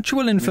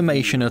actual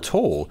information at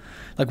all.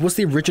 Like, was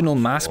the original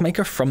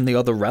Maskmaker from the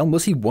other realm?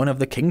 Was he one of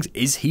the kings?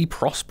 Is he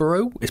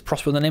Prospero? Is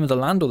Prospero the name of the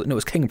land? Or no, it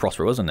was King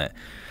Prospero, wasn't it?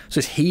 So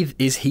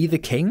is he the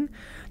king?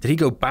 Did he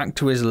go back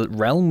to his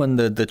realm when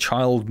the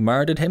child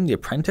murdered him, the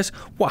apprentice?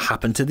 What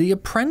happened to the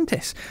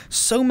apprentice?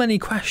 So many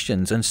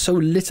questions and so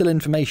little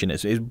information.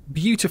 It's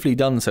beautifully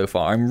done so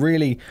far. I'm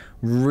really,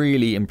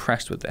 really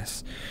impressed with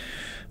this.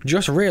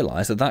 Just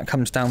realised that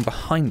comes down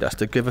behind us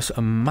to give us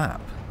a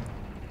map.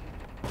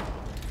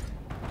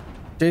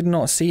 Did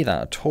not see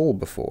that at all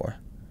before.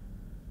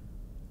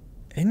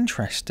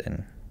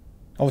 Interesting.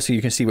 Obviously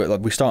you can see where,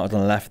 like, we started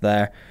on the left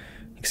there.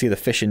 You can see the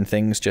fishing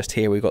things just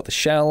here. We've got the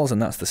shells,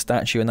 and that's the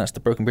statue, and that's the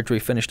broken bridge we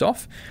finished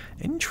off.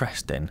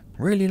 Interesting.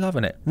 Really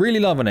loving it. Really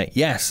loving it.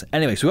 Yes.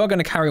 Anyway, so we are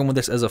going to carry on with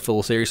this as a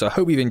full series, so I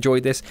hope you've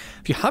enjoyed this.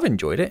 If you have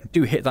enjoyed it,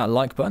 do hit that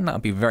like button. That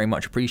would be very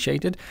much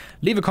appreciated.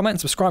 Leave a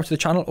comment, subscribe to the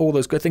channel, all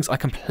those good things. I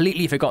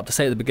completely forgot to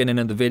say at the beginning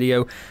of the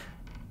video.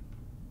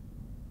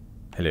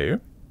 Hello?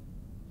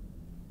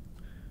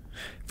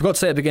 Forgot to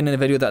say at the beginning of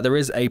the video that there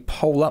is a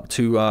poll up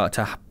to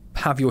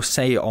have your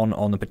say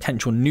on the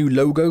potential new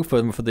logo for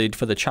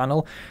the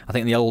channel. I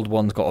think the old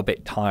one's got a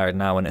bit tired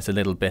now, and it's a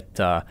little bit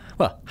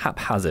well,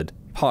 haphazard.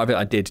 Part of it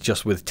I did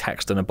just with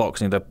text and a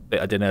box, and the bit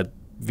I did in a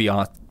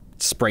VR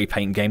spray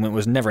paint game. It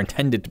was never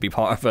intended to be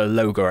part of a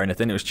logo or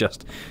anything. It was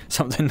just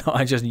something that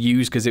I just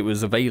used because it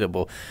was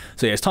available.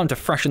 So yeah, it's time to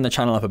freshen the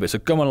channel up a bit. So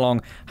come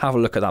along, have a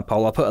look at that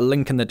poll. I'll put a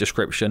link in the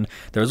description.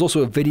 There is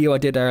also a video I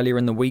did earlier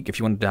in the week if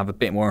you wanted to have a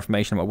bit more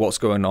information about what's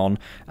going on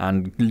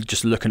and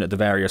just looking at the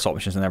various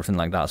options and everything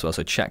like that as well.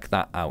 So check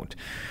that out.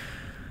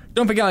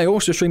 Don't forget, I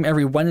also stream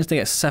every Wednesday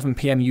at 7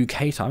 PM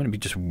UK time. It'd be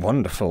just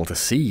wonderful to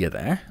see you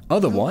there.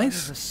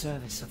 Otherwise, the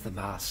service of the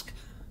mask.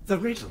 The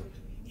riddle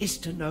is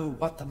to know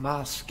what the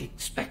mask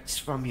expects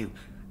from you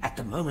at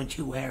the moment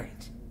you wear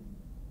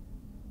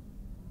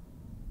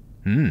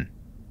it.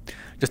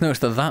 Just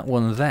noticed that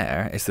one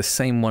there is the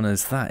same one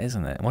as that,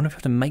 isn't it? I wonder if I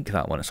have to make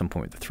that one at some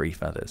point with the 3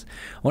 feathers.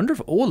 I wonder if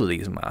all of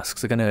these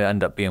masks are going to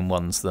end up being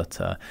ones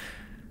that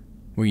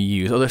we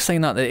use. Oh, they're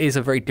saying that there is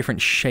a very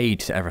different shade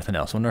to everything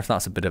else. I wonder if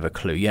that's a bit of a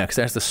clue. Yeah, because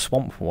there's the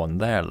swamp one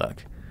there,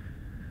 look.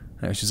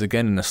 Which is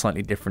again in a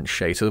slightly different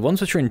shade. So the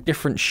ones which are in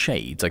different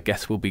shades, I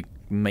guess we'll be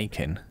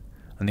making.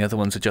 And the other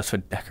ones are just for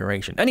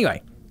decoration.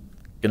 Anyway,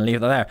 gonna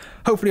leave that there.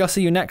 Hopefully I'll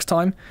see you next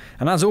time.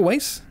 And as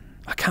always,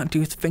 I can't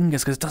do his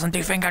fingers because it doesn't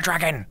do finger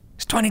dragging.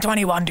 It's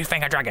 2021, do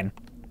finger dragging.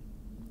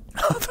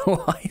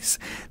 Otherwise,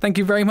 thank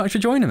you very much for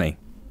joining me.